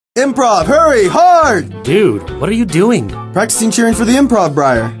Improv, hurry, hard! Dude, what are you doing? Practicing cheering for the Improv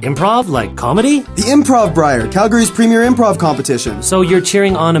Brier. Improv? Like comedy? The Improv Brier, Calgary's premier improv competition. So you're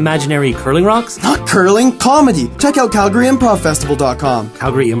cheering on imaginary curling rocks? Not curling, comedy. Check out CalgaryImprovFestival.com.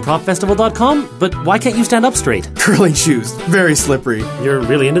 CalgaryImprovFestival.com? But why can't you stand up straight? Curling shoes, very slippery. You're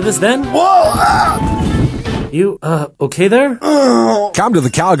really into this then? Whoa! Ah! You, okay there? Come to the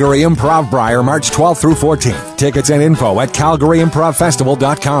Calgary Improv Brier March 12th through 14th. Tickets and info at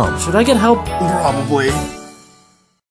CalgaryImprovFestival.com. Should I get help? Probably.